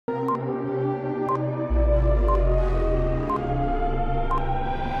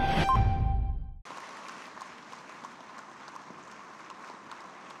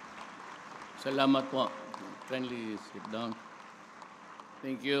Salamat po. Kindly sit down.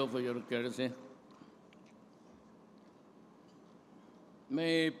 Thank you for your courtesy.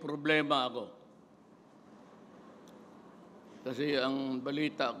 May problema ako. Kasi ang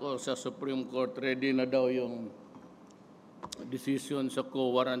balita ko sa Supreme Court, ready na daw yung decision sa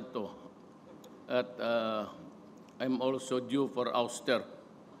co-warranto. At I'm also due for ouster.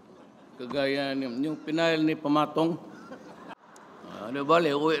 Kagaya yung pinahil ni Pamatong.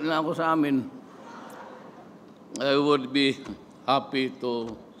 Bale, uwi na ako sa amin. I would be happy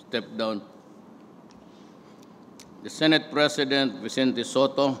to step down. The Senate President Vicente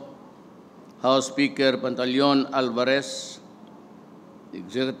Soto, House Speaker Pantaleon Alvarez,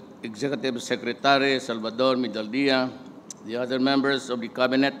 Executive Secretary Salvador Medaldia, the other members of the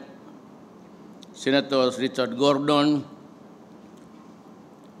Cabinet, Senators Richard Gordon,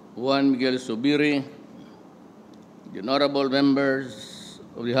 Juan Miguel Zubiri, the honorable members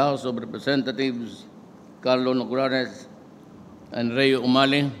of the House of Representatives, Carlo Nogales and Ray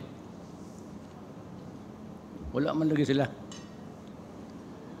Umali. Wala man lagi sila.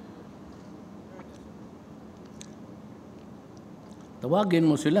 Tawagin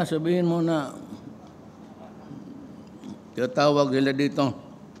mo sila, sabihin mo na tinatawag sila dito.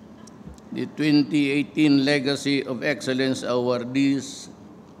 The 2018 Legacy of Excellence awardees,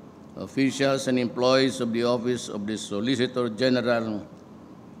 officials and employees of the Office of the Solicitor General,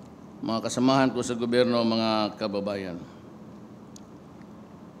 mga kasamahan ko sa gobyerno, mga kababayan.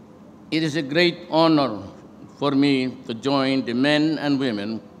 It is a great honor for me to join the men and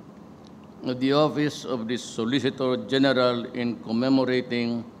women of the Office of the Solicitor General in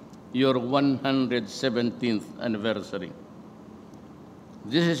commemorating your 117th anniversary.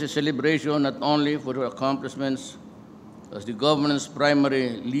 This is a celebration not only for your accomplishments as the government's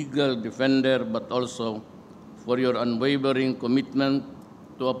primary legal defender, but also for your unwavering commitment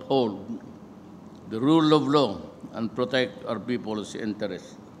to uphold the rule of law and protect our people's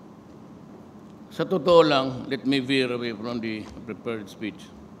interests. Sa totoo lang, let me veer away from the prepared speech.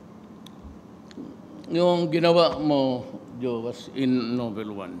 Yung ginawa mo, Joe, was in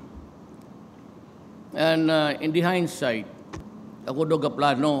Novel 1. And in the hindsight, ako daw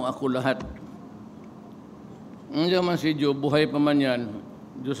kaplano, ako lahat. Hindi man si Joe, buhay pa man yan.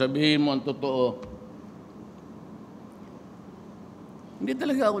 Joe, sabihin mo ang totoo. Hindi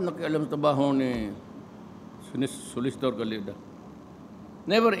talaga ako nakialam sa trabaho ni Solicitor Calida.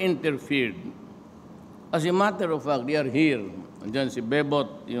 Never interfered. As a matter of fact, they are here. Nandyan si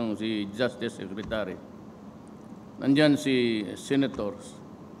Bebot, yung si Justice Secretary. Nandyan si Senators.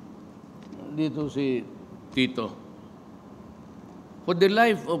 Dito si Tito. For the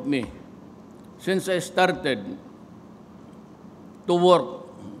life of me, since I started to work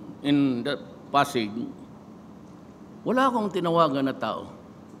in the Pasay, wala akong tinawagan na tao.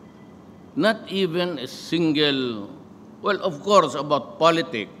 Not even a single, well, of course, about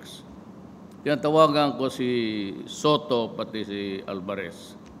politics. Tinatawagan ko si Soto, pati si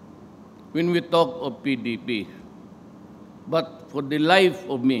Alvarez. When we talk of PDP. But for the life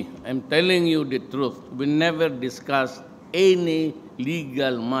of me, I'm telling you the truth, we never discussed any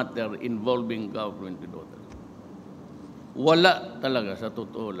legal matter involving government daughters. Wala talaga, sa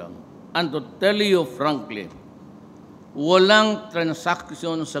totoo lang. And to tell you frankly, walang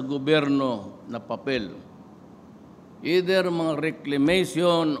transaction sa gobyerno na papel. Either mga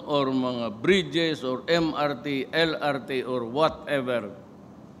reclamation or mga bridges or MRT, LRT or whatever,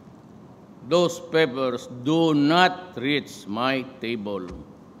 those papers do not reach my table.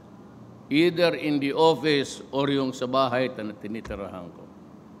 Either in the office or yung sa bahay na tinitirahan ko.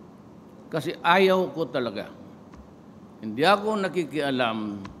 Kasi ayaw ko talaga. Hindi ako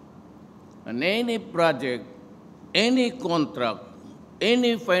nakikialam on any project, any contract,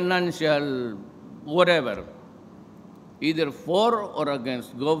 any financial whatever, either for or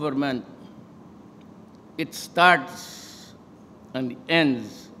against government. It starts and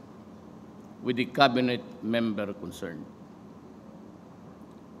ends with the cabinet member concerned.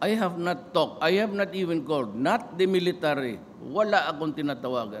 I have not talked, I have not even called, not the military. Wala akong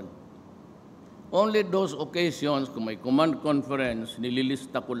tinatawagan. Only those occasions, kung may command conference,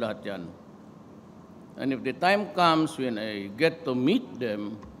 nililista ko lahat yan. And if the time comes when I get to meet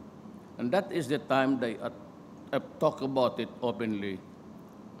them, and that is the time that I talk about it openly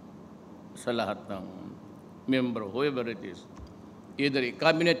sa lahat ng member, whoever it is. Either a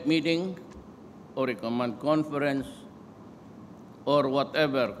cabinet meeting or a command conference or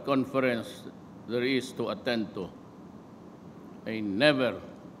whatever conference there is to attend to. I never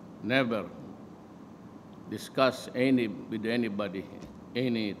discuss with anybody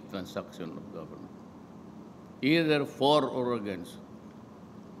any transaction of government, either for or against.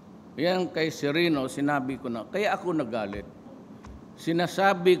 Yan kay Sereno, sinabi ko na, kaya ako nagalit.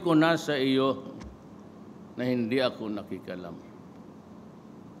 Sinasabi ko na sa iyo na hindi ako nakikialam.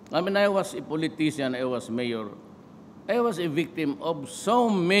 I mean, I was a politician, I was mayor. I was a victim of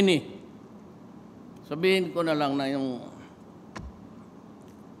so many. Sabihin ko na lang na yung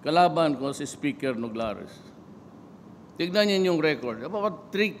kalaban ko si Speaker Nuglares. Tignan niyo yung record.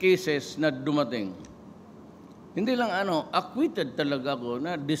 About 3 cases na dumating. Hindi lang acquitted talaga ako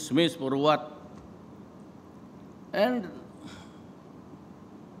na dismissed for what? And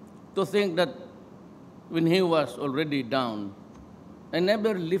to think that when he was already down, I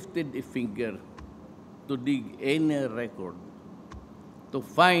never lifted a finger to dig any record, to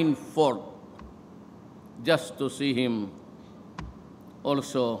find fault, just to see him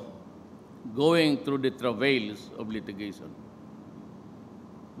also going through the travails of litigation.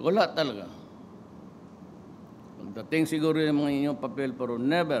 Wala talaga. Pagdating siguro yung mga inyong papel, pero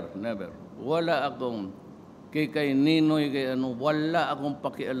never. Wala akong kay Ninoy, wala akong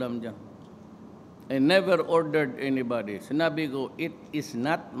pakialam dyan. I never ordered anybody. Sinabi ko, it is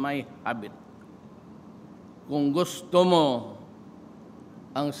not my habit. Kung gusto mo,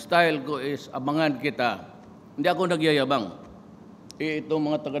 ang style ko is abangan kita. Hindi ako nagyayabang. Itong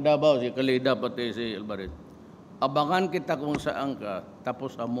mga taga-Davao, si Kalida, pati si Alvarez. Abangan kita kung saan ka,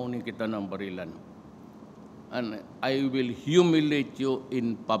 tapos hamunin kita ng barilan. And I will humiliate you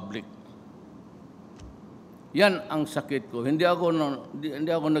in public. Yan ang sakit ko. Hindi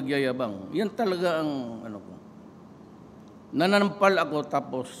ako nagyayabang. Yan talaga ang ko. Nananampal ako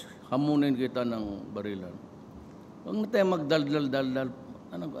tapos hamunin kita ng barilan. Huwag na tayo magdaldal.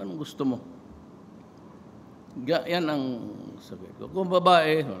 Anong gusto mo? Yan ang sakit ko. Kung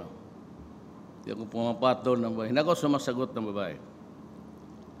babae, hindi ako pumapatol ng babae. Hindi ako sumasagot ng babae.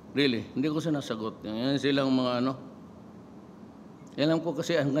 Really, hindi ko sinasagot. Yan silang mga Alam ko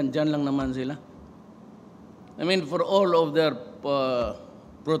kasi hanggang dyan lang naman sila. I mean, for all of their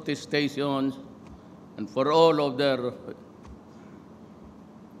protestations and for all of their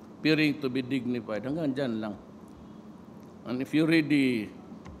appearing to be dignified, hanggang dyan lang. And if you read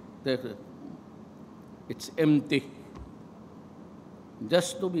it's empty.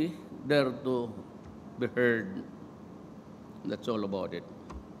 Just to be there to be heard. That's all about it.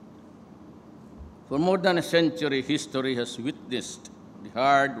 For more than a century, history has witnessed the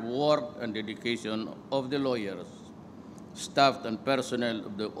hard work and dedication of the lawyers, staff, and personnel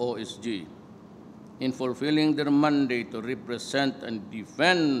of the OSG in fulfilling their mandate to represent and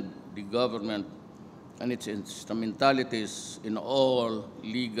defend the government and its instrumentalities in all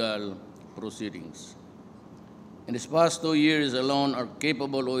legal proceedings. In these past 2 years alone, our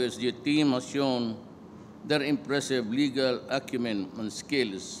capable OSG team has shown their impressive legal acumen and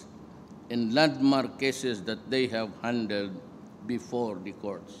skills in landmark cases that they have handled before the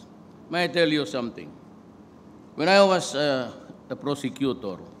courts. May I tell you something? When I was a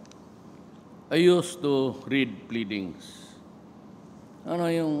prosecutor, I used to read pleadings.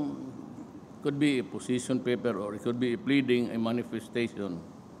 Could be a position paper or it could be a pleading, a manifestation,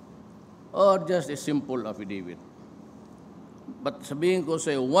 or just a simple affidavit. But sabihin ko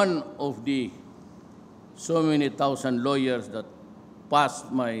sa'yo, one of the so many thousand lawyers that passed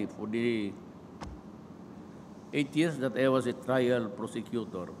for the 8 years that I was a trial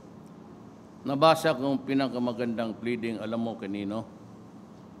prosecutor, nabasa kong pinakamagandang pleading, alam mo kanino?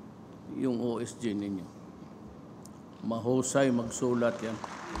 Yung OSG ninyo. Mahusay magsulat yan.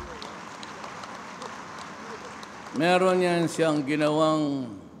 Meron yan siyang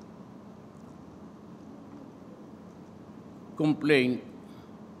ginawang complaint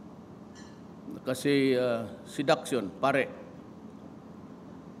kasi seduction, pare.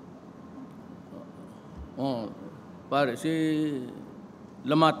 Pare, si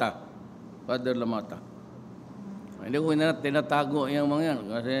Lamata, Father Lamata. Hindi ko tinatago yung mga yan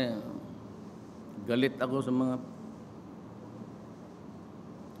kasi galit ako sa mga...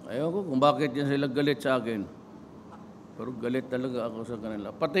 Ayaw ko kung bakit yan sila galit sa akin. Pero galit talaga ako sa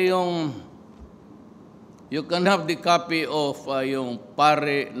kanila. Pati yung... You can have the copy of yung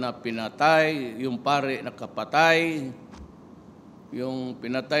pare na pinatay, yung pare na kapatay, yung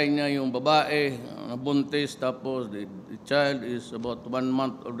pinatay niya yung babae, nabuntis, tapos the child is about 1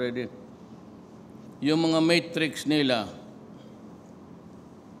 month already. Yung mga matrix nila,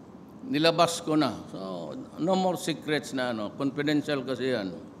 nilabas ko na. So, no more secrets na confidential kasi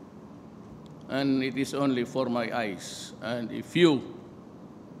yan. And it is only for my eyes. And if you,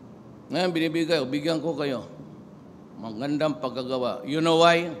 ngayon bigyan ko kayo. Magandang paggagawa. You know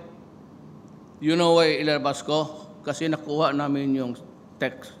why? You know why ilabas ko? Kasi nakuha namin yung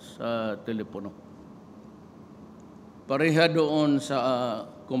text sa telepono. Pareha doon sa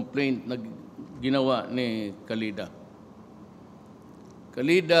complaint na ginawa ni Kalida.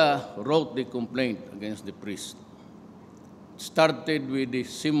 Kalida wrote the complaint against the priest. Started with the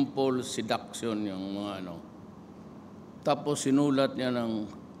simple seduction, yung mga ano. Tapos sinulat niya ng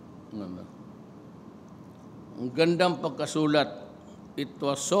ang gandang pagkasulat. It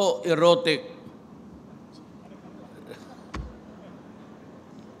was so erotic.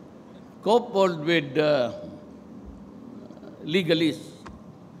 Coupled with legalist.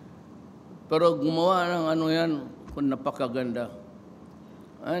 Pero gumawa ng ano yan, kung napakaganda.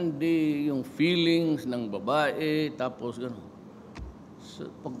 And yung feelings ng babae, tapos gano'n. So,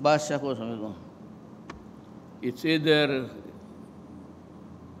 pagbasa ko, sabi ko, it's either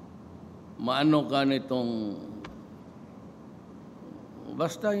maano ka nitong,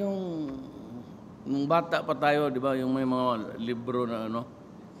 basta yung, nung bata pa tayo, di ba, yung may mga libro na ano,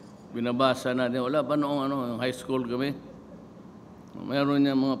 binabasa natin. Wala pa noong ano, yung high school kami. Mayroon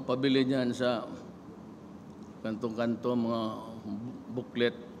niya mga pabili niyan sa kanto-kanto, mga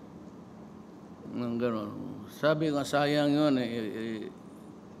booklet. Ng gano'n. Sabi nga, sayang yun,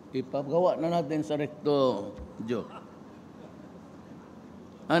 ipagawa na natin sa Recto, Joe.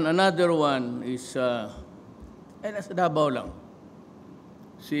 And another one is, nasa Davao lang,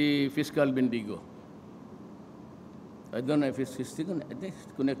 si Fiscal Bendigo. I don't know if it's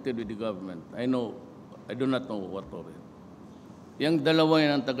connected with the government. I do not know what of it. Yung dalawa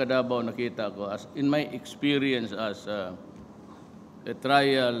yan ang taga Davao nakita ko, as in my experience as a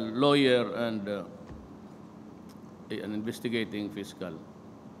trial lawyer and an investigating fiscal.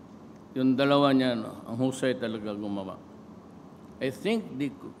 Yung dalawa niyan, ang husay talaga gumawa. I think the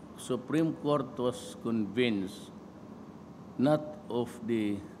Supreme Court was convinced not of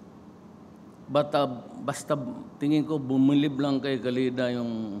the basta tingin ko bumilib lang kay Kalida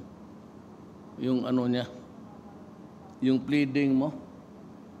yung ano niya, yung pleading mo.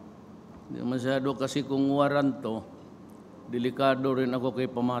 Hindi masyado kasi kung waranto, delikado rin ako kay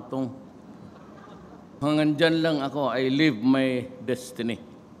Pamatong. Hanggang dyan lang ako, I live my destiny.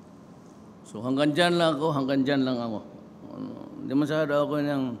 So hanggang dyan lang ako. Hindi masyado ako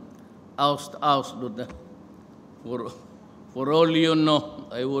ng oust doon. For all you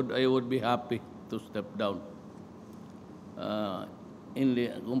know, I would be happy to step down.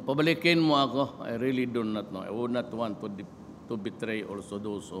 Kung pabalikin mo ako, I really do not know. I would not want to betray also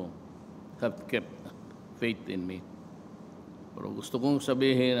those who have kept faith in me. Pero gusto kong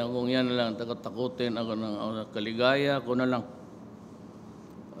sabihin na kung yan na lang, takutin ako ng kaligaya ko na lang.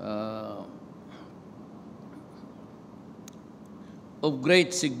 Of great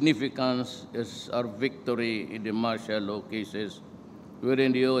significance is our victory in the martial law cases,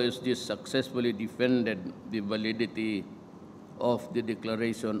 wherein the OSG successfully defended the validity of the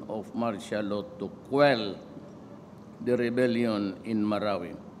declaration of martial law to quell the rebellion in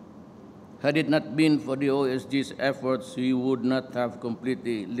Marawi. Had it not been for the OSG's efforts, we would not have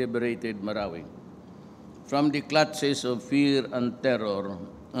completely liberated Marawi from the clutches of fear and terror,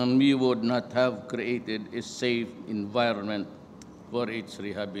 and we would not have created a safe environment for its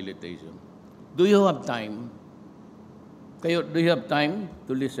rehabilitation. Do you have time? Do you have time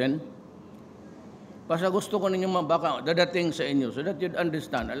to listen? Basta gusto ko ninyo baka dadating sa inyo so that you'd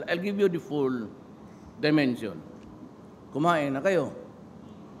understand. I'll give you the full dimension. Kumain na kayo.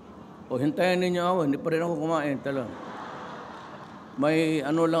 O hintayin ninyo ako, hindi pa rin ako kumain talaga. May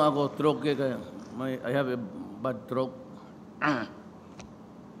ano lang ako, throat kaya. I have a bad throat.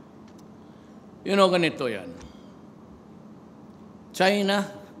 You know, ganito yan. China,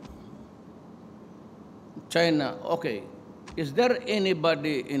 okay. Is there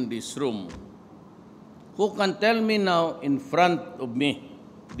anybody in this room who can tell me now in front of me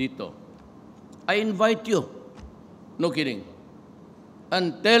dito? I invite you, no kidding,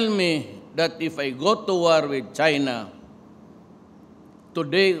 and tell me that if I go to war with China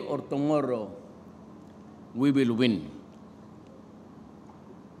today or tomorrow, we will win.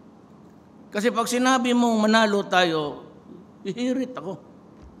 Kasi pag sinabi mong manalo tayo, hihirit ako.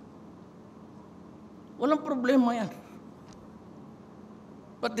 Walang problema yan.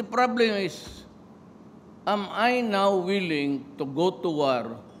 But the problem is, am I now willing to go to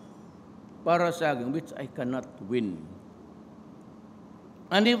war para sa akin, which I cannot win?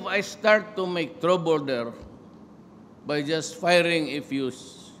 And if I start to make trouble there by just firing a few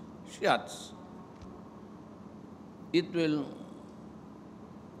shots, it will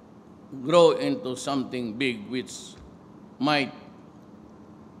grow into something big which might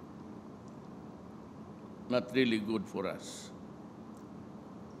not really good for us.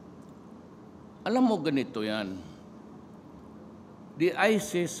 Alam mo ganito yan. The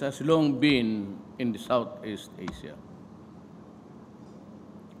ISIS has long been in the Southeast Asia.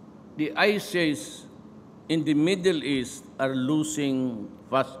 the ISIS in the Middle East are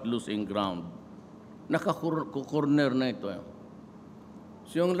fast losing ground. Nakakorner na ito.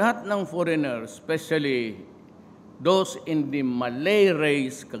 So yung lahat ng foreigners, especially those in the Malay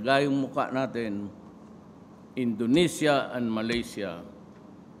race, kagayong mukha natin, Indonesia and Malaysia,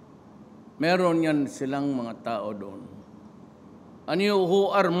 meron yan silang mga tao doon. And you who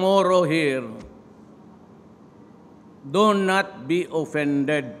are Moro here, do not be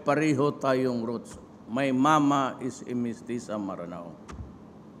offended. Pareho tayong roots. My mama is a Mestiza Maranao.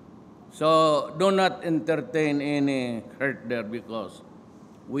 So do not entertain any hurt there because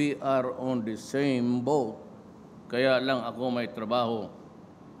we are on the same boat. Kaya lang ako may trabaho,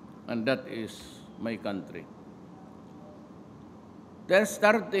 and that is my country. They're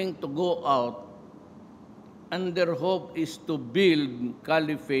starting to go out, and their hope is to build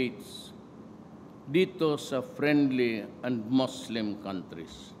caliphates dito sa friendly and Muslim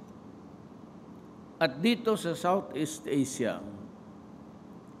countries. At dito sa Southeast Asia,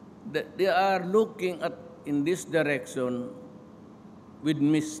 they are looking at in this direction with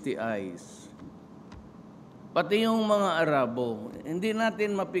misty eyes. Pati yung mga Arabo, hindi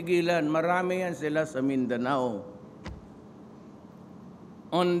natin mapigilan, marami yan sila sa Mindanao.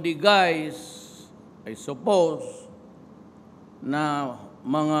 On the guise, I suppose, na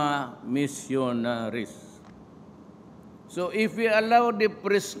mga missionaries. So if we allow the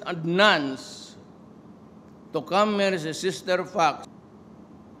priests and nuns to come here as a sister fact,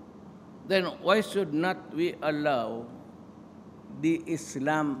 then why should not we allow the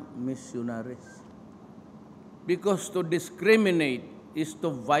Islam missionaries? Because to discriminate is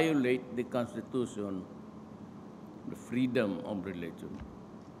to violate the Constitution, the freedom of religion.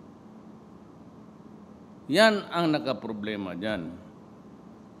 Yan ang nakaproblema dyan.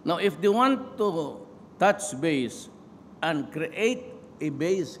 Now, if they want to touch base and create a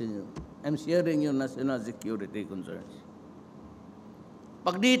base, I'm sharing yung national security concerns.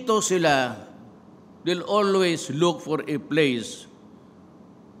 Pag dito sila, they'll always look for a place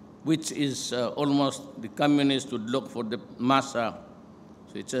which is almost, the communists would look for the masa.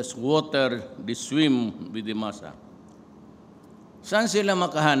 So it says water, they swim with the masa. Saan sila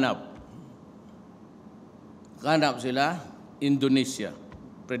makahanap? Makahanap sila, Indonesia,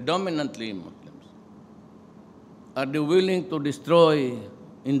 predominantly Muslims. Are they willing to destroy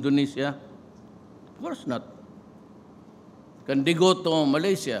Indonesia? Of course not. Can they go to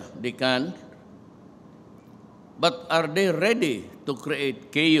Malaysia? They can. But are they ready to create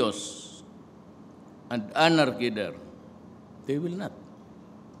chaos and anarchy there? They will not.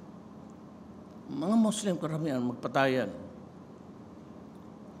 Mga Muslim karamihan magpatayan.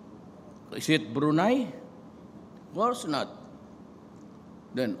 Is it Brunei? Of course not.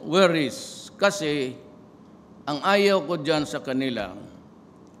 Then where is? Kasi ang ayaw ko dyan sa kanila,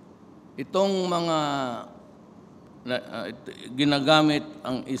 itong mga ginagamit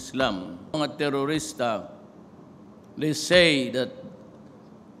ang Islam, mga terorista, they say that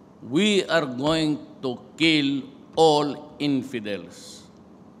we are going to kill all infidels.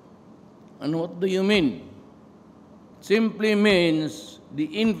 And what do you mean? Simply means the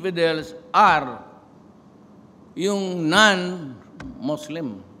infidels are yung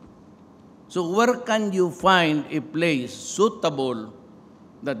non-Muslim. So where can you find a place suitable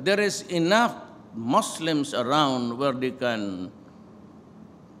that there is enough Muslims around where they can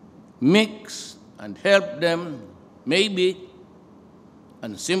mix and help them, maybe,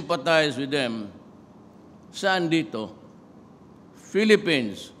 and sympathize with them? Saan dito?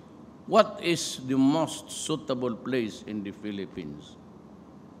 Philippines. What is the most suitable place in the Philippines?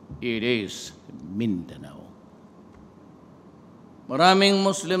 It is Mindanao. Maraming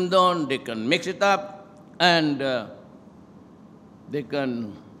Muslim doon, they can mix it up and they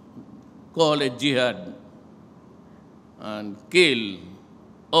can call a jihad and kill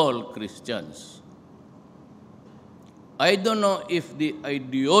all Christians. I don't know if the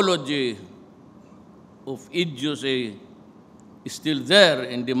ideology of idiocy is still there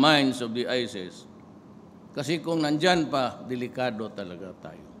in the minds of the ISIS. Kasi kung nandyan pa, delikado talaga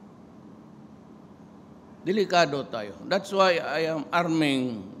tayo. Delikado tayo. That's why I am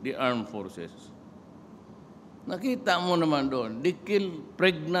arming the armed forces. Nakita mo naman doon, they kill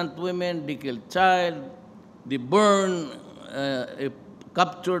pregnant women, they kill child, they burn a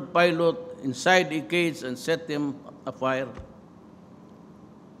captured pilot inside a cage and set him afire.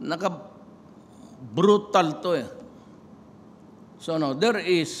 Brutal to eh. So now, there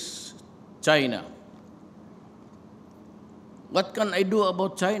is China. What can I do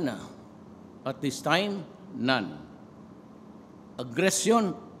about China? At this time, none.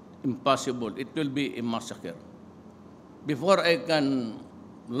 Aggression, impossible. It will be a massacre. Before I can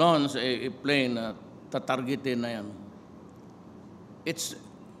launch a plane na tatargetin na yan. It's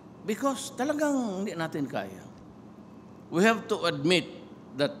because talagang hindi natin kaya. We have to admit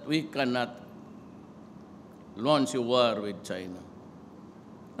that we cannot launch a war with China.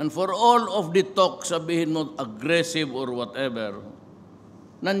 And for all of the talk, sabihin mo aggressive or whatever,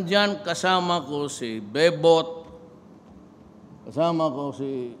 nandyan kasama ko si Bebot, kasama ko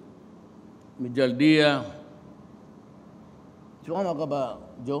si Mijaldia. Sumama ka ba,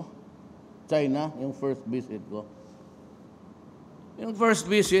 Joe? China, yung first visit ko. Yung first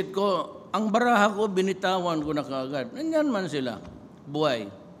visit ko, ang baraha ko, binitawan ko na kaagad. Nandyan man sila, buhay.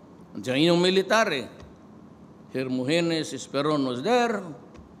 Nandiyan yung military. Hermogenes Esperon was there.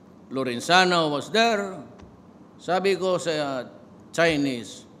 Lorenzano was there. Sabi ko sa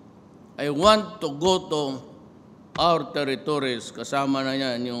Chinese, I want to go to our territories, kasama na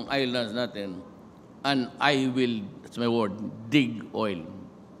yan yung islands natin, and I will, that's my word, dig oil.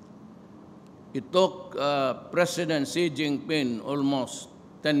 It took President Xi Jinping almost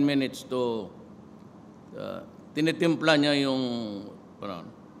 10 minutes to tinitimpla niya yung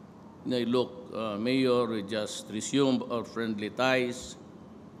look, Mayor, we just resumed our friendly ties.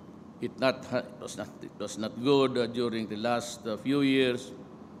 It was not good during the last few years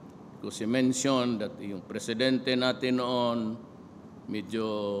because he mentioned that yung presidente natin noon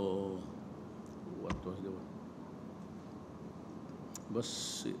medyo what was the word?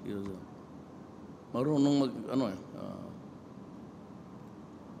 Marunong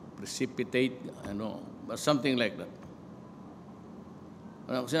precipitate, but something like that.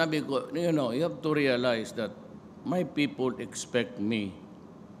 Sinabi ko, you have to realize that my people expect me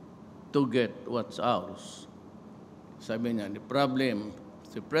to get what's ours. Sabi niya, the problem,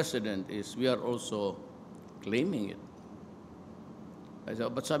 the president, is we are also claiming it. I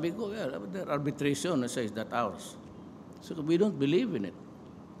said, but sabi ko, yeah, there arbitration says that ours. So we don't believe in it.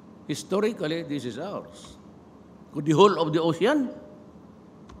 Historically, this is ours. The whole of the ocean?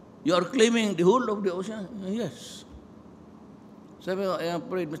 You are claiming the whole of the ocean? Yes. Sabi ko, I am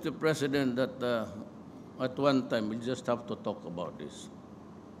afraid, Mr. President, that at one time we just have to talk about this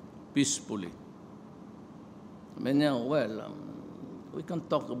peacefully. We can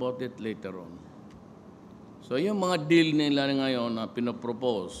talk about it later on. So yung mga deal nila ngayon na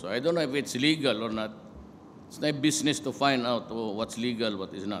pinopropose, I don't know if it's legal or not. It's my business to find out what's legal,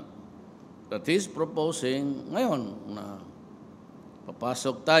 what is not. But he's proposing ngayon na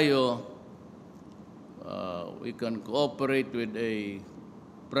papasok tayo, we can cooperate with a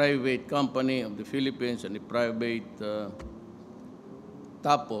private company of the Philippines and a private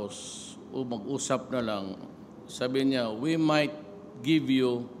tapos mag-usap na lang, sabi niya, we might give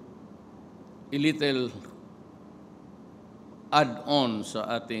you a little add-on sa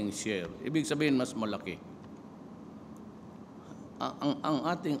ating share. Ibig sabihin, mas malaki. Ang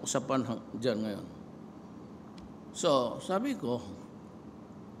ating usapan dyan ngayon. So, sabi ko,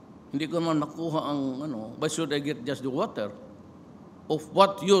 hindi ko naman nakuha ang, why should I get just the water? Of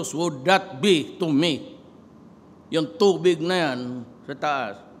what use would that be to me? Yung tubig na yan, sa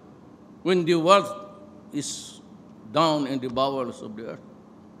taas, when the world is down in the bowels of the earth.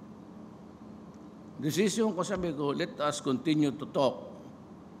 Decision ko, sabi ko, let us continue to talk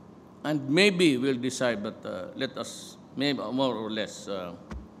and maybe we'll decide, but let us maybe more or less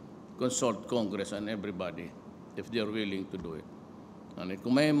consult Congress and everybody if they are willing to do it. And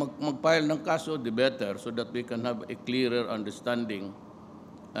kung may mag-file ng kaso, the better, so that we can have a clearer understanding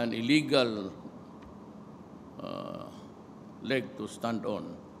and a legal leg to stand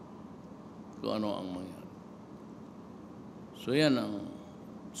on kung ano ang mangyari. So yan ang,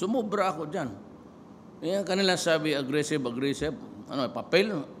 sumubra ako dyan. Yan kanila sabi, aggressive,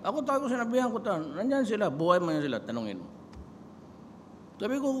 papel. Ako sinabihan ko, nandyan sila, buhay man sila, tanungin mo.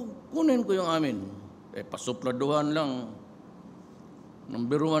 Sabi ko, kunin ko yung amin. Pasupladuhan lang.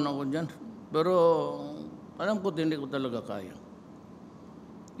 Nambiruan ako dyan. Pero alam ko, hindi ko talaga kaya.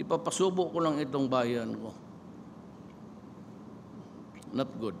 Ipapasubo ko lang itong bayan ko. Not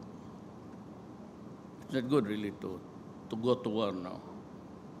good. It's not good really to go to war now.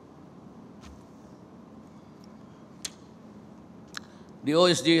 The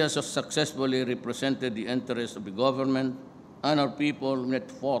OSG has successfully represented the interests of the government and our people when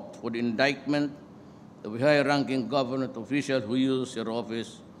it fought for the indictment of a high-ranking government official who used their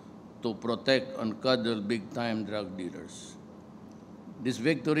office to protect and cuddle big-time drug dealers. This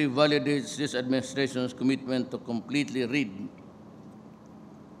victory validates this administration's commitment to completely rid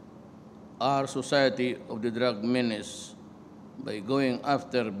our society of the drug menace by going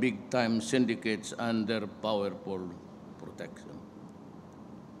after big-time syndicates under powerful protection.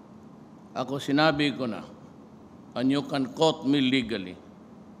 Ako sinabi ko na, and you can quote me legally,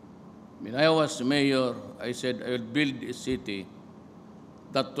 When I was mayor, I said I will build a city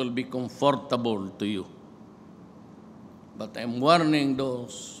that will be comfortable to you. But I'm warning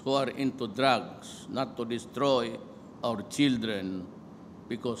those who are into drugs not to destroy our children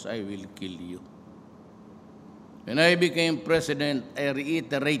because I will kill you. When I became president, I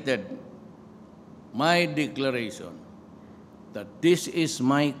reiterated my declaration that this is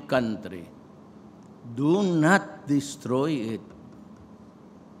my country. Do not destroy it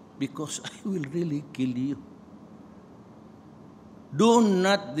because I will really kill you. Do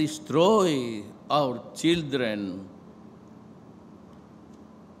not destroy our children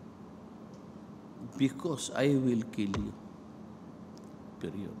because I will kill you.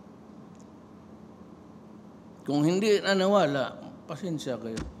 Period. Kung hindi nanawala, pasensya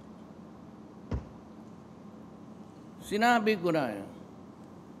kayo. Sinabi ko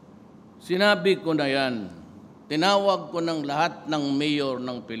na yan. Tinawag ko ng lahat ng mayor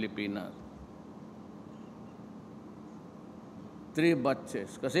ng Pilipinas. 3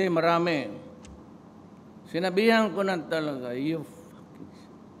 batches. Kasi marami. Sinabihan ko na talaga, you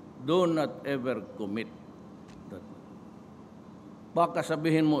do not ever commit that. Baka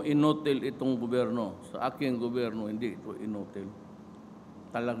sabihin mo, inutil itong gobyerno. Sa aking gobyerno, hindi ito inutil.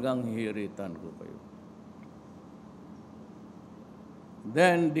 Talagang hihiritan ko kayo.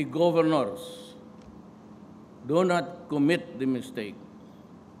 Then the governors, do not commit the mistake.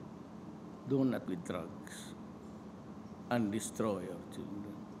 Do not with drugs and destroy our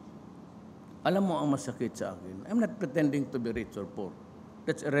children. Alam mo ang masakit sa akin? I'm not pretending to be rich or poor.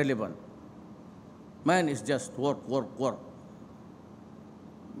 That's irrelevant. Mine is just work.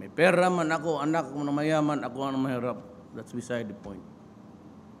 May pera man ako, anak mo na mayaman, ako ang mahirap. That's beside the point.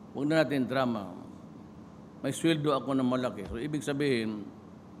 Huwag na natin drama. May sweldo ako na malaki. So, ibig sabihin,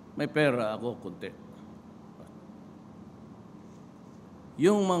 may pera ako kunti.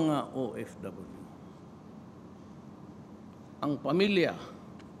 Yung mga OFW, ang pamilya,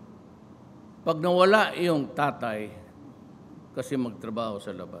 pag nawala yung tatay kasi magtrabaho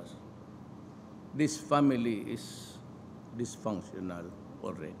sa labas, this family is dysfunctional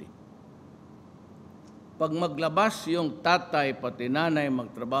already. Pag maglabas yung tatay pati nanay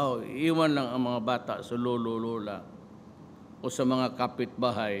magtrabaho, iwan lang ang mga bata sa lolo-lola o sa mga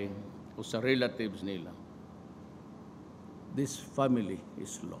kapitbahay o sa relatives nila. This family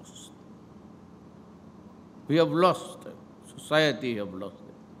is lost. We have lost it. Society have lost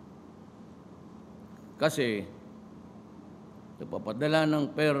it. Kasi nagpapadala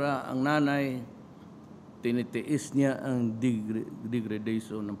ng pera ang nanay, tinitiis niya ang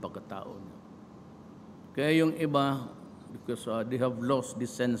degradation ng pagkatao niya. Kaya yung iba, because they have lost the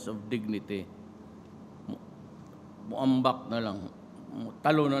sense of dignity, muambak na lang,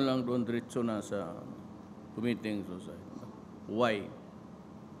 talo na lang doon, diretso na sa committing suicide. Why?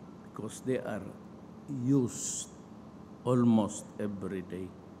 Because they are used almost every day.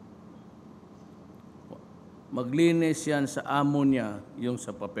 Maglinis yan sa amo niya, yung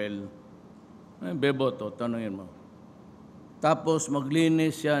sa papel. Beboto, tanongin mo. Tapos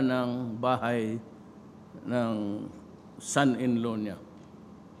maglinis siya ng bahay ng son-in-law niya.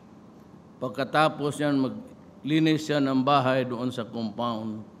 Pagkatapos yan, maglinis siya ng bahay doon sa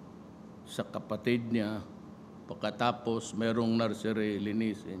compound sa kapatid niya. Pagkatapos, merong nursery,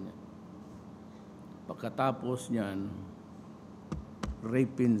 linisin niya. Pagkatapos niyan,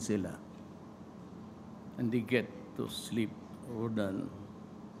 rapin sila. And they get to sleep more than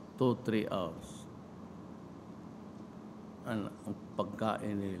 2-3 hours. Ang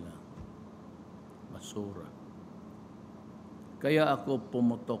pagkain nila, basura. Kaya ako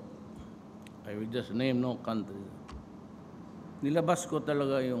pumutok. I will just name no country. Nilabas ko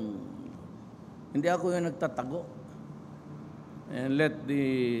talaga yung, hindi ako yung nagtatago. And let the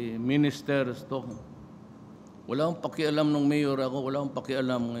ministers talk. Wala akong pakialam ng mayor ako, wala akong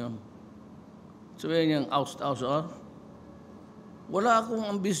pakialam ngayon. Sabihin niyang oust. Wala akong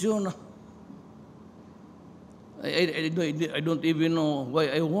ambisyon. I don't even know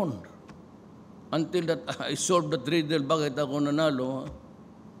why I won. Until that I solved that riddle, bakit ako nanalo?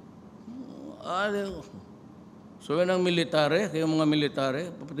 So yan ang military, kayong mga military,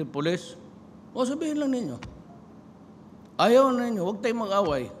 pati police, sabihin lang ninyo. Ayaw na ninyo, huwag tayong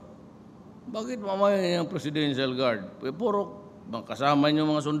mag-away. Bakit mamaya niya ang Presidential Guard? Puro kasama niyo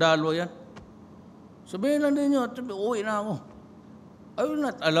mga sundalo yan. Sabihin lang ninyo, uwi na ako. I will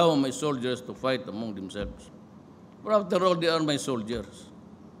not allow my soldiers to fight among themselves. But after all, they are my soldiers.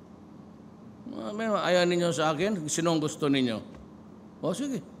 Ayaw ninyo sa akin, sinong gusto ninyo?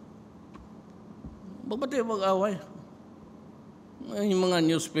 Sige. Ba't tayo mag-away? Yung mga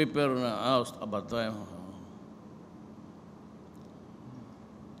newspaper na about time.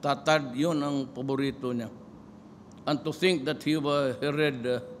 Tatad, yun ang paborito niya. And to think that he read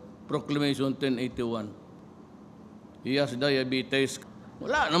Proclamation 1081. He has diabetes.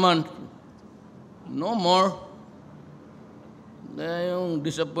 Wala naman. No more. Yung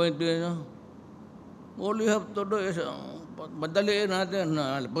disappointed niya. All you have to do is, madaliin natin.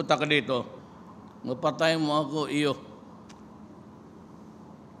 Punta ka dito. Mapatay mo ako, iyo.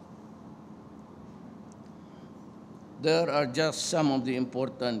 There are just some of the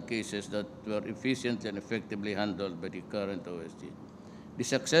important cases that were efficiently and effectively handled by the current OSG. The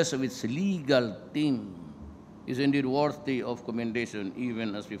success of its legal team is indeed worthy of commendation,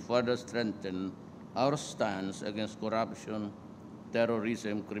 even as we further strengthen our stance against corruption,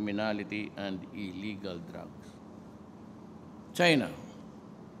 terrorism, criminality, and illegal drugs. China.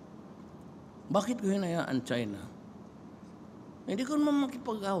 Bakit ko hinayaan China? Hindi ko naman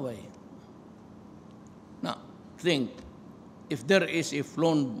makipag-away. Now, think, if there is a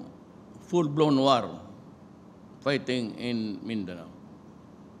full-blown war fighting in Mindanao,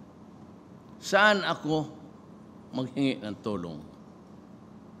 saan ako maghingi ng tulong?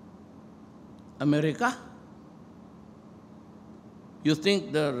 Amerika? You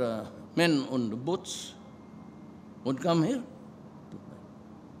think there men on the boats would come here?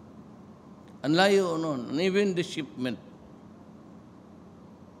 Ang layo noon, and even the shipment.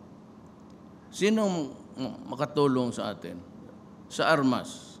 Sino makatulong sa atin? Sa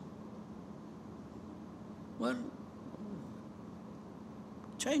armas? Well,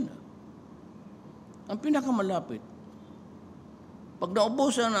 China. Ang pinakamalapit. Pag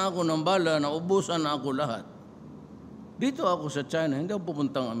naubusan na ako ng bala, naubusan na ako lahat, dito ako sa China, hindi ako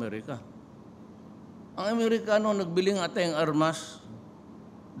pupuntang Amerika. Ang Amerikano nagbiling atayang armas,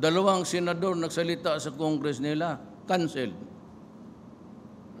 2 senador nagsalita sa Congress nila, canceled.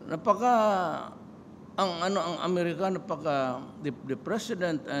 Ang Amerika, the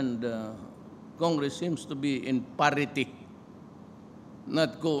President and Congress seems to be in parity,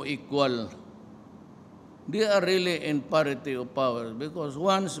 not co-equal. They are really in parity of power because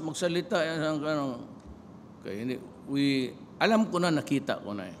once magsalita yan, alam ko na, nakita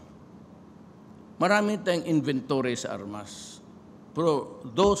ko na eh. Marami tayong inventory sa armas. Pero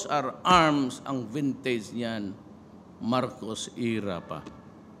those are arms, ang vintage niyan, Marcos era pa.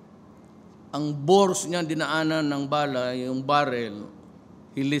 Ang bores niyan, dinaanan ng bala, yung barrel,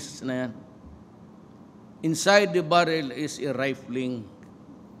 hilis na yan. Inside the barrel is a rifling,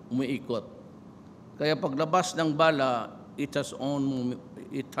 umiikot. Kaya paglabas ng bala, it has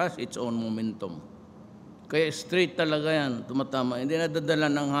its own momentum. Kaya straight talaga yan, tumatama. Hindi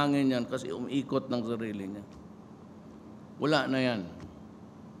nadadala ng hangin yan kasi umiikot ng sarili niya. Wala na yan.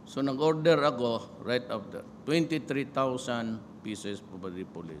 So nag-order ako right after. 23,000 pieces for the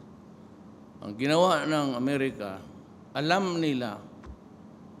police. Ang ginawa ng Amerika, alam nila,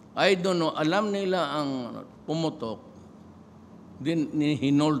 I don't know, alam nila ang pumutok, din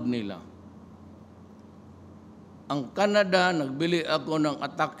hinold nila. Ang Canada, nagbili ako ng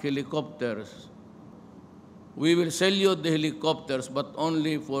attack helicopters. We will sell you the helicopters but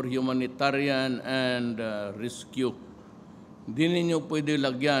only for humanitarian and rescue. Hindi ninyo pwede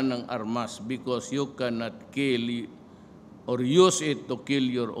lagyan ng armas because you cannot kill or use it to kill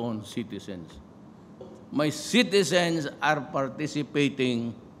your own citizens. My citizens are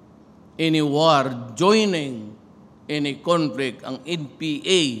participating in a war, joining in a conflict. Ang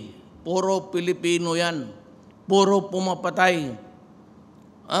NPA, puro Pilipino yan, puro pumapatay.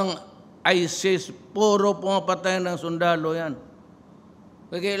 Ang ISIS, puro pumapatay ng sundalo yan.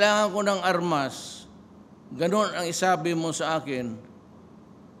 Kaya kailangan ko ng armas. Ganon ang isabi mo sa akin,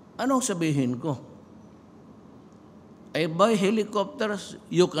 anong sabihin ko? I buy helicopters,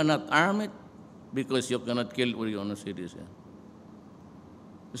 you cannot arm it because you cannot kill your own citizen.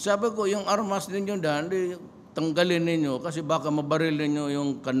 Sabi ko, yung armas ninyo dyan, tanggalin ninyo kasi baka mabaril ninyo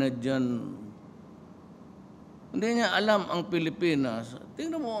yung Canadian. Hindi niya alam ang Pilipinas.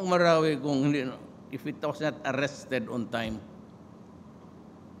 Tingnan mo ang Marawi kung hindi, if it was not arrested on time.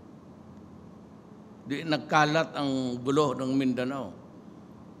 Di nagkalat ang gulo ng Mindanao.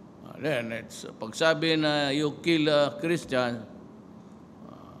 Then, pagsabi na you kill a Christian,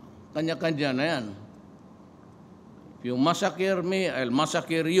 kanya-kanya na yan. If you massacre me, I'll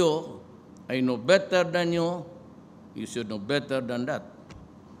massacre you. I know better than you. You should know better than that.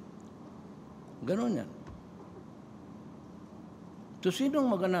 Ganon yan. So, sinong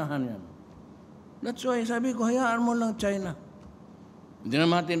maganahan yan? That's why sabi ko, hayaan mo lang China. Hindi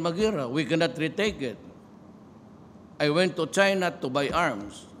naman natin magira. We cannot retake it. I went to China to buy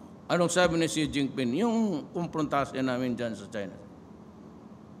arms. Anong sabi ni Xi Jinping? Yung kumprontasyon namin dyan sa China.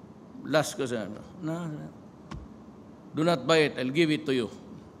 Last ko sa do not buy it. I'll give it to you.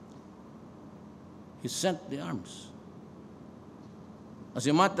 He sent the arms. As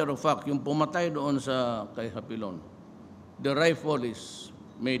a matter of fact, yung pumatay doon sa kay Pavillon, the rifle is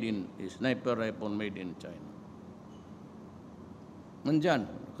sniper rifle made in China. Nandyan,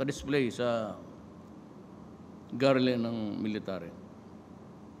 ka-display sa garland ng military.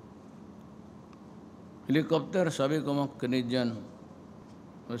 Helicopter, sabi ko mga Canadian,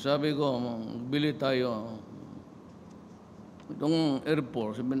 sabi ko, bili tayo. Itong Air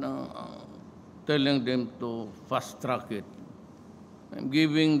Force, sabi na, telling them to fast track it. I'm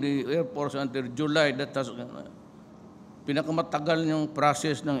giving the Air Force until July. That has, pinakamatagal yung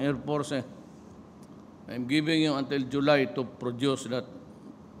process ng Air Force. I'm giving you until July to produce that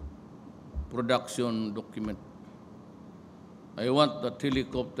production document. I want that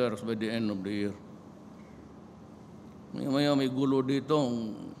helicopters by the end of the year. Maya may gulo dito,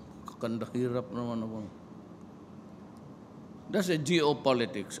 kakandahirap naman ako. That's a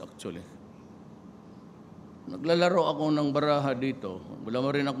geopolitics actually. Naglalaro ako ng baraha dito. Wala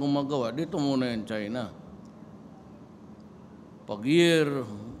mo rin akong magawa. Dito muna yung China. Pag year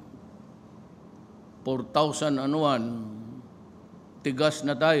 4,000 anuan, tigas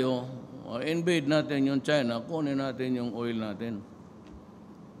na tayo, invade natin yung China, kunin natin yung oil natin.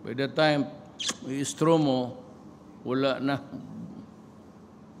 By the time i-straw mo, wala na.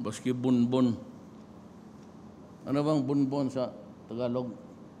 Baski bunbon. Ano bang bunbon sa Tagalog?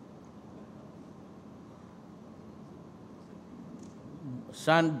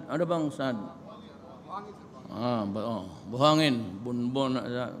 Sand, ano bang sand? Buhangin, bunbon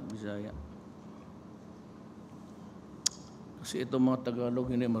sa Bisaya. Kasi itong mga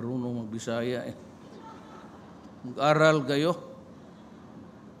Tagalog hindi marunong mag-Bisaya eh. Mag-aral kayo.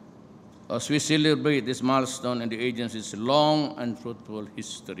 As we celebrate this milestone in the agency's long and fruitful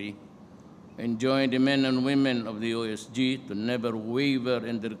history, enjoin the men and women of the OSG to never waver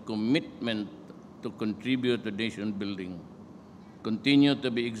in their commitment to contribute to nation building. Continue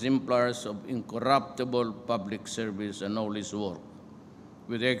to be exemplars of incorruptible public service and always work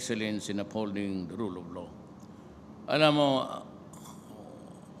with excellence in upholding the rule of law. Alam mo,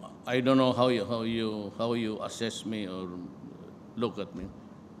 I don't know how you assess me or look at me.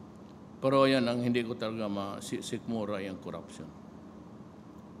 Pero yan ang hindi ko talaga sikmura yung corruption.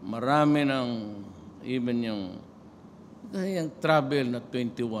 Marami ng even yung travel na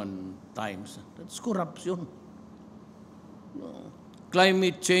 21 times. That's corruption.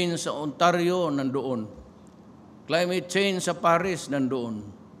 Climate change sa Ontario, nandoon. Climate change sa Paris, nandoon.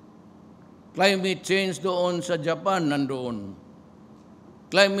 Climate change doon sa Japan, nandoon.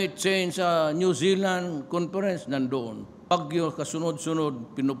 Climate change sa New Zealand conference, nandoon. Bagyo,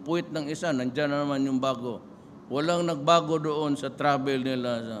 kasunod-sunod, pinupuit ng isa, nandiyan na naman yung bago. Walang nagbago doon sa travel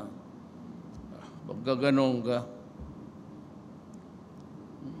nila. Pagkaganong ka.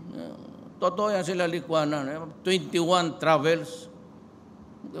 Totoo yan sila likwanan. 21 travels.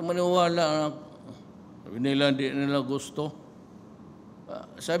 Maniwala. Sabi nila, hindi nila gusto.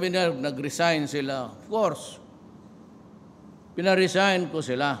 Sabi nila, nag-resign sila. Of course. Pina-resign ko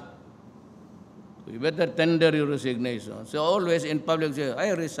sila. You better tender your resignation. So always in public say,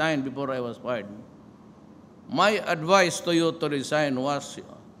 I resigned before I was fired. My advice to you to resign was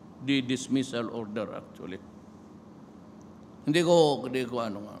the dismissal order actually. Hindi ko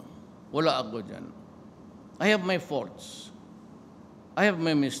wala ako dyan. I have my faults. I have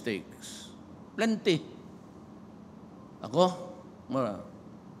my mistakes. Plenty. Ako?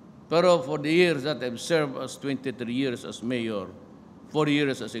 Pero for the years that I've served as 23 years as mayor, 4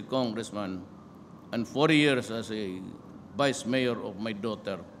 years as a congressman, and 4 years as a vice mayor of my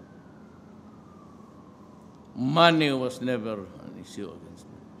daughter, money was never an issue against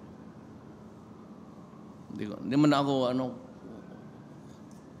me. Hindi man ako, ano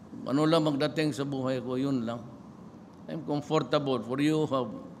lang magdating sa buhay ko, yun lang. I'm comfortable. For you,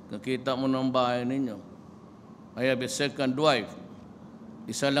 nakita mo ng bahay ninyo. I have a second wife.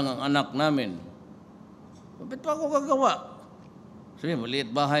 Isa lang ang anak namin. Bakit pa ako gagawa? Sabi, maliit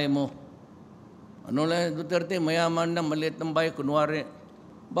bahay mo. Ano lang, Duterte, mayaman na, maliit ng bahay, kunwari.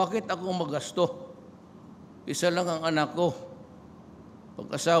 Bakit ako magasto? Isa lang ang anak ko.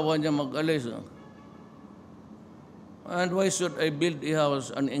 Pag-asawa niya mag-alis. And why should I build a house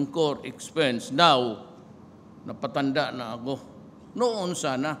and incur expense now, napatanda na ako? Noon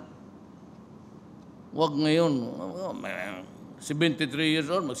sana. Huwag ngayon. 73 years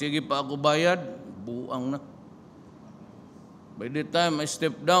old, magsige pa ako bayad, buang na. By the time I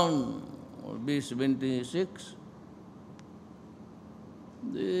step down, I'll be 76.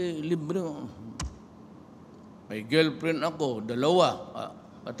 Libre. May girlfriend ako, 2.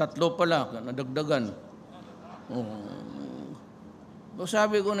 3 pala, nadagdagan. So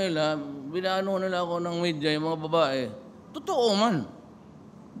sabi ko nila, binaano nila ako ng media, yung mga babae. Totoo man.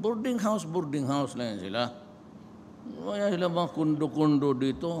 Boarding house na yan sila. Kaya sila mga kundo-kundo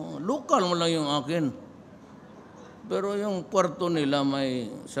dito. Local mo lang yung akin. Pero yung kwarto nila may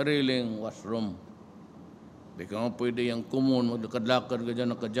sariling washroom. Di ka nga pwede yung kumun, magdakad-lakad ka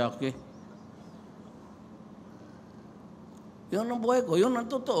dyan, nakajake. Yun ang buhay ko, yun ang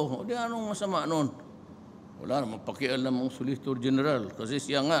totoo. Di anong masama noon? Wala naman pakialam ang Solicitor General kasi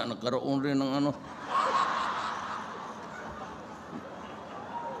siya nga nagkaroon rin ng ano.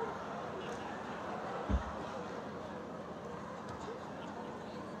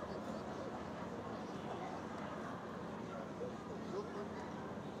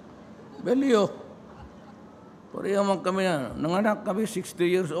 Belio. Pareha man kami na. Nanganak kami 60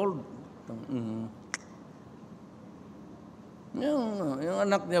 years old. Yung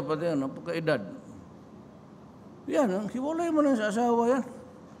anak niya pati, napakaedad. Yan, hiwalay mo na sa asawa yan.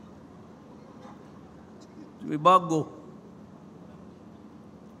 May bago.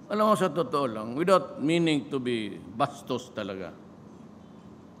 Alam mo, sa totoo lang, without meaning to be bastos talaga.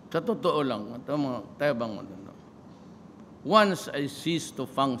 Sa totoo lang, ito mga tayabang mo. Once I cease to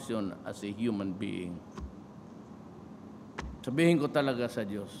function as a human being, sabihin ko talaga sa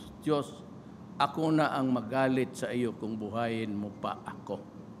Diyos, Diyos, ako na ang magalit sa iyo kung buhayin mo pa ako.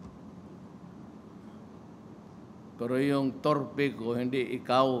 Pero yung torpe ko, hindi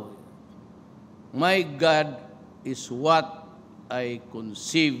ikaw. My God is what I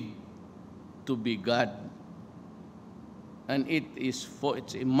conceive to be God. And it's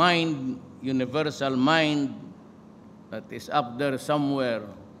a mind, universal mind, that is up there somewhere,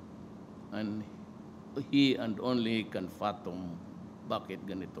 and He and only He can fathom bakit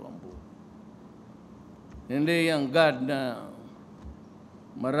ganito ang buhay. Hindi yung God na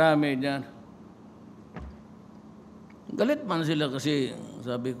marami dyan. Galit man sila kasi,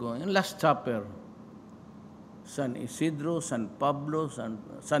 sabi ko, yung Last Supper, San Isidro, San Pablo,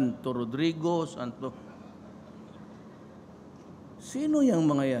 Santo Rodrigo, Sino yung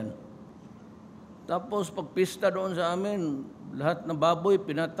mga yan? Tapos pagpista doon sa amin, lahat ng baboy,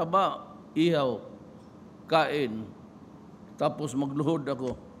 pinataba, ihaw, kain. Tapos magluhod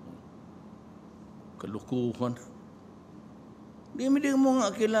ako. Kalukuhan. Di mo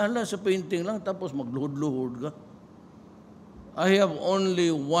nga kilala sa painting lang, tapos magluhod-luhod ka. I have only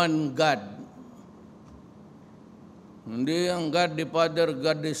one God. Hindi ang God the Father,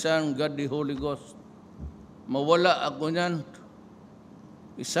 God the Son, God the Holy Ghost. Mawala ako niyan.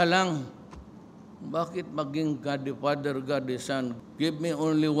 Isa lang. Bakit maging God the Father, God the Son? Give me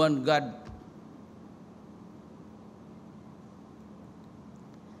only one God.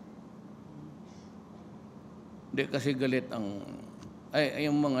 Hindi kasi galit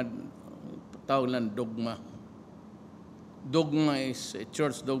yung mga tawag lang dogma. Dogma is,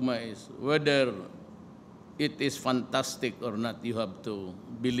 church dogma is, whether it is fantastic or not, you have to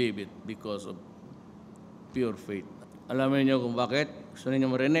believe it because of pure faith. Alam niyo kung bakit? Gusto niyo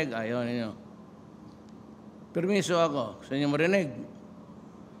marinig? Ayaw niyo. Permiso ako. Gusto niyo marinig?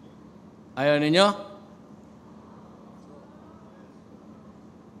 Ayaw ninyo?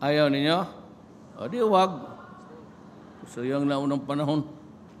 Ayaw ninyo? O di wag. Gusto yung naunang panahon.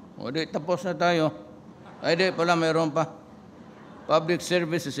 O di tapos na tayo. Ay di pala mayroon pa. Public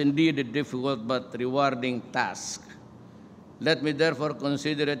service is indeed a difficult but rewarding task. Let me therefore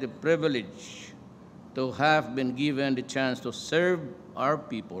consider it a privilege to have been given the chance to serve our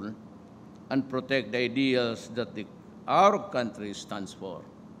people and protect the ideals that our country stands for.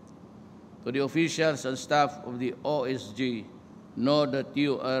 To the officials and staff of the OSG, know that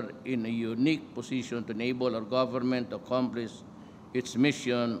you are in a unique position to enable our government to accomplish its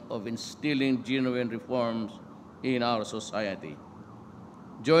mission of instilling genuine reforms in our society.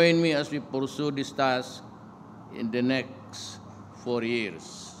 Join me as we pursue this task in the next 4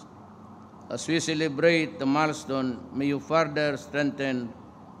 years. As we celebrate the milestone, may you further strengthen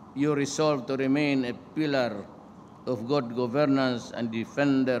your resolve to remain a pillar of good governance and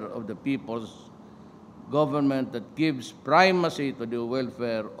defender of the people's government that gives primacy to the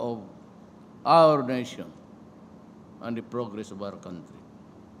welfare of our nation and the progress of our country.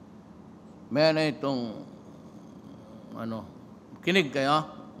 May na itong, kinig kayo,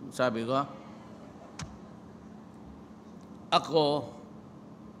 sabi ko, ako,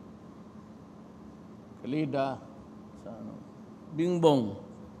 Kalida, Bingbong,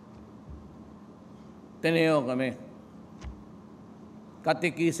 Teneo kami.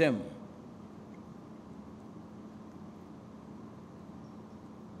 Katikisem.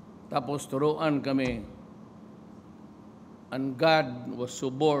 Tapos turuan kami. And God was so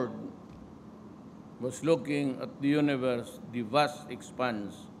bored was looking at the universe, the vast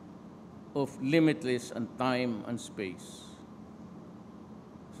expanse of limitless and time and space.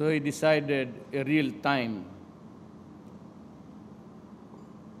 So he decided a real time.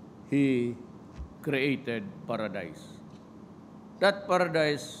 He created paradise. That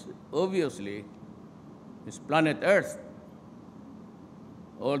paradise, obviously, is planet Earth.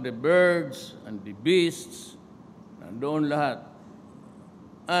 All the birds and the beasts, nandoon lahat.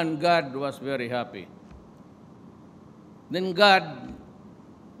 And God was very happy. Then God,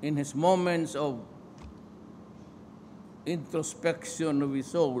 in His moments of introspection of His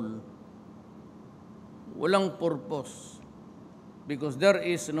soul, walang purpose. Because there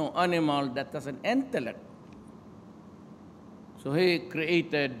is no animal that has an intellect. So He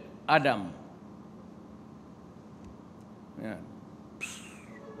created Adam. Yeah.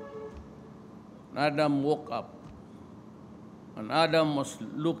 Adam woke up. And Adam was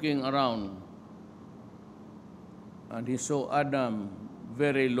looking around. And he saw Adam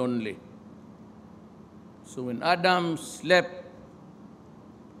very lonely. So when Adam slept,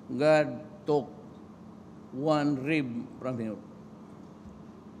 God took one rib from him,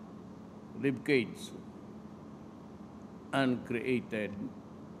 rib cage, and created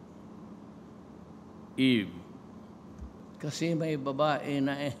Eve. Kasi may babae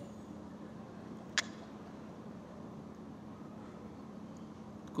na eh.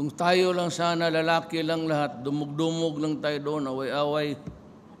 Kung tayo lang sana, lalaki lang lahat, dumug-dumug lang tayo doon, away-away.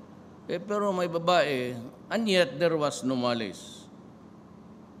 Pero may babae, and yet there was no malice.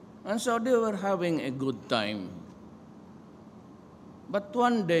 And so they were having a good time. But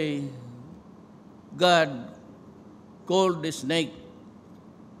one day, God called the snake,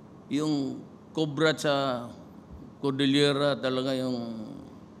 yung cobra sa Cordillera, talaga yung,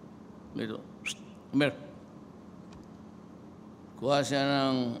 ito, kuha siya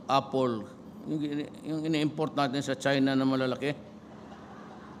ng apple, yung ini-import natin sa China na malalaki.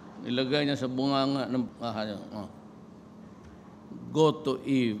 Ilagay niya sa bunganga ng Go to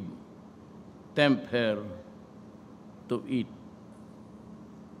Eve, tempt her to eat.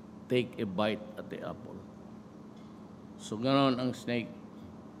 Take a bite at the apple. So ganoon ang snake.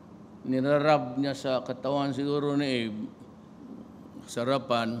 Nirarab niya sa katawan siguro ni Eve,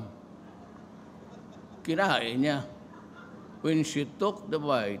 sarapan, kinain niya. When she took the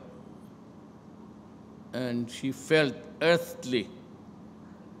bite, and she felt earthly,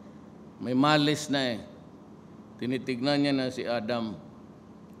 may malis na eh. Tinitignan niya na si Adam.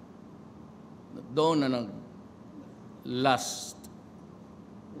 Doon na nag-lust.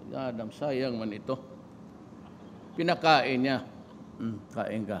 Adam, sayang man ito. Pinakain niya.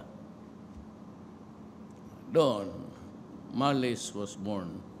 Kain ka. Doon, malice was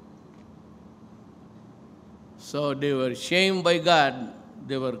born. So they were shamed by God.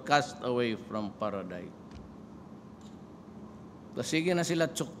 They were cast away from paradise. Sige na sila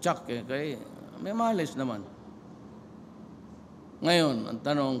tsuktsak eh. Kaya may malis naman. Ngayon, ang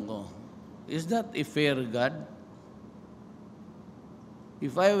tanong ko, is that a fair God?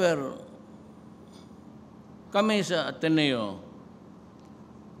 If I were, kami sa Ateneo,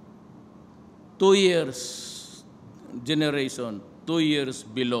 2 years generation, 2 years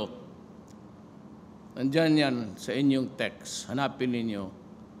below, andyan yan sa inyong text. Hanapin ninyo,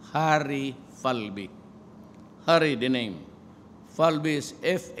 Harry Falvey. Harry, the name. Falvey is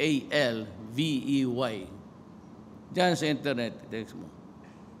F-A-L-V-E-Y. Diyan sa internet, text mo.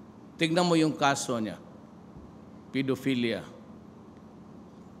 Tignan mo yung kaso niya. Pedophilia.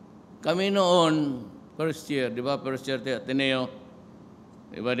 Kami noon, first year, di ba? First year, Ateneo.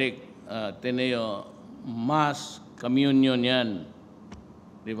 Di ba, Dick? Ateneo, mass communion yan.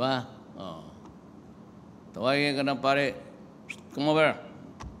 Di ba? Oh. Tawagin ka ng pare, come over.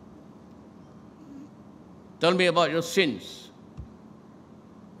 Tell me about your sins.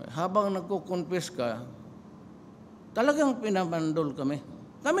 Habang nagko-confess ka, talagang pinamandol kami.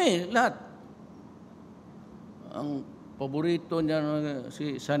 Kami, lahat. Ang paborito niya,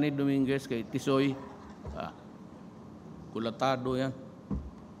 si Sunny Dominguez kay Tisoy, kulatado yan.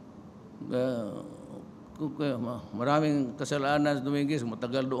 Maraming kasalanan sa Dominguez,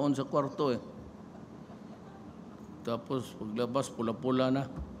 matagal doon sa kwarto eh. Tapos paglabas, pula-pula na.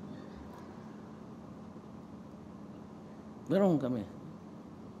 Meron kami.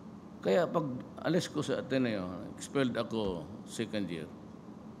 Kaya pag alis ko sa Ateneo, expelled ako 2nd year.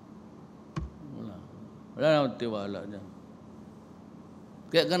 Wala naman tiwala dyan.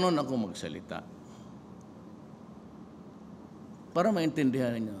 Kaya ganun ako magsalita. Para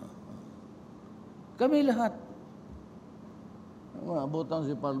maintindihan niyo. Kami lahat. Abutan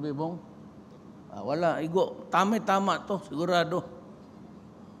si Palbibong. Wala, igo. Tama to, sigurado.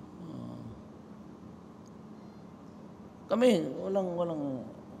 Kami, walang,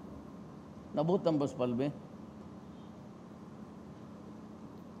 nabutan ba sa palbe?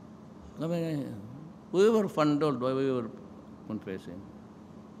 Kami, we were fondled while we were confessing.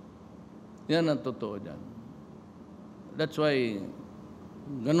 Yan ang totoo dyan. That's why,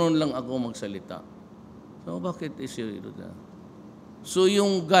 ganun lang ako magsalita. So, bakit issue ito dyan? So,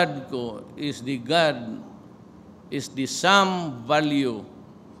 yung God ko is the sum value,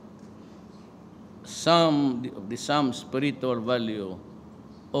 the sum spiritual value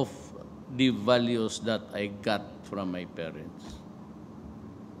of the values that I got from my parents.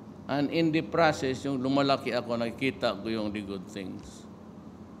 And in the process, yung lumalaki ako, nakikita ko yung the good things.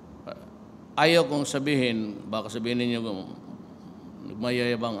 Ayaw kong sabihin, baka sabihin ninyo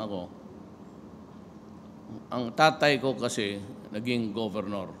mayayabang ako. Ang tatay ko kasi naging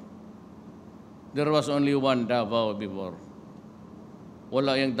governor. There was only one Davao before.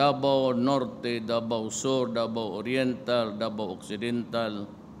 Wala yung Davao Norte, Davao Sur, Davao Oriental, Davao Occidental,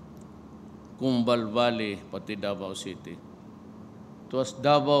 Cumbal Valley, pati Davao City. It was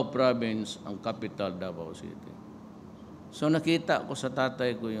Davao Province, ang capital Davao City. So nakita ko sa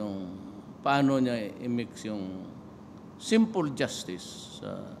tatay ko yung paano niya i-mix yung simple justice.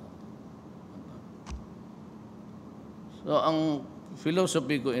 So ang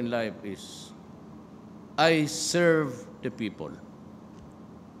philosophy ko in life is, I serve the people.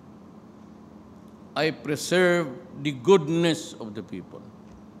 I preserve the goodness of the people.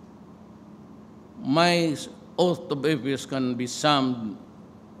 My oath of office can be summed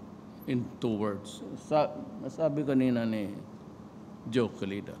in 2 words. Nasabi kanina ni Joe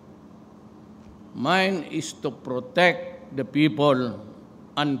Calida. Mine is to protect the people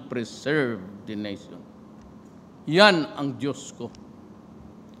and preserve the nation. Yan ang Diyos ko.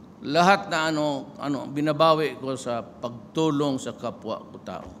 Lahat na binabawi ko sa pagtulong sa kapwa ko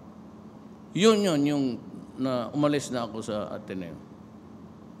tao. Yun yung na umalis na ako sa Ateneo.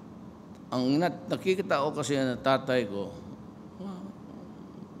 Ang nakikita ko kasi na tatay ko,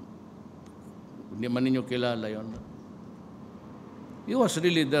 hindi man ninyo kilala yun. He was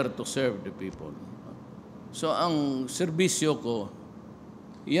really there to serve the people. So ang serbisyo ko,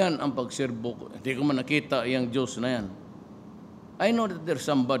 yan ang pagserbo ko. Hindi ko man nakita yung Diyos na yan. I know that there's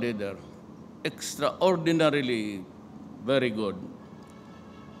somebody there, extraordinarily very good.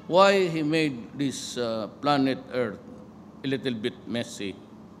 Why He made this planet Earth a little bit messy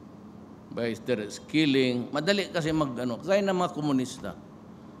by their killing. Madali kasi kaya na mga komunista.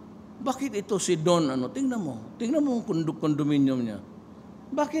 Bakit ito si Don, tingnan mo ang kondominium niya.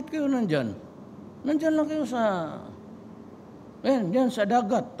 Bakit kayo nandyan? Nandyan lang kayo diyan sa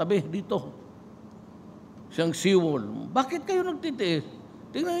dagat, tabi dito. Siyang seawall. Bakit kayo nagtitiis?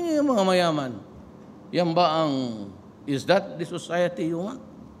 Tingnan niyo yung mga mayaman. Yan ba is that the society you want?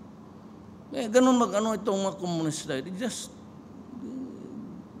 Ganun itong mga komunista. They just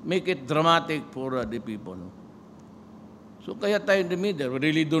make it dramatic for the people. So kaya tayo in the middle,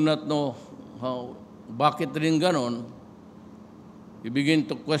 we really do not know bakit rin ganon. You begin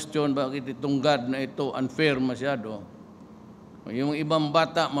to question bakit itong God na ito unfair masyado. Yung ibang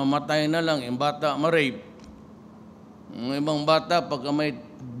bata, mamatay na lang, yung bata ma-rape. Yung ibang bata, pagka may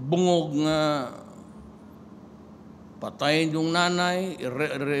bungog na patayin yung nanay,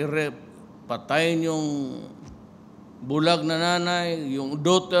 patayin yung bulag na nanay, yung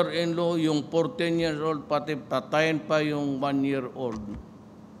daughter-in-law, yung 14 years old, pati patayin pa yung 1 year old.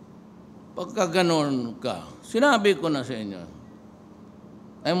 Pagka ganon ka, sinabi ko na sa inyo,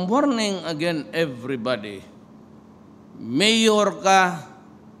 I'm warning again everybody, mayor ka,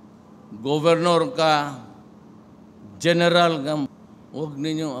 governor ka, general ka, huwag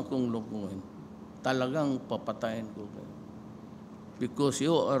ninyo akong lukuhin. Talagang papatayin ko kayo. Because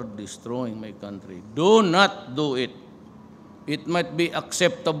you are destroying my country. Do not do it. It might be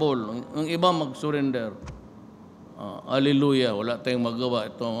acceptable. Ang iba mag-surrender. Hallelujah, wala tayong magawa.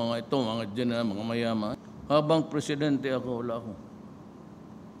 Ito, mga general, mga mayaman. Habang presidente ako, wala ako.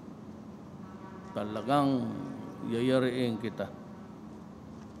 Talagang yayariin kita.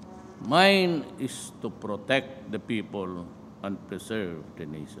 Mine is to protect the people and preserve the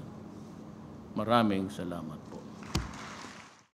nation. Maraming salamat po.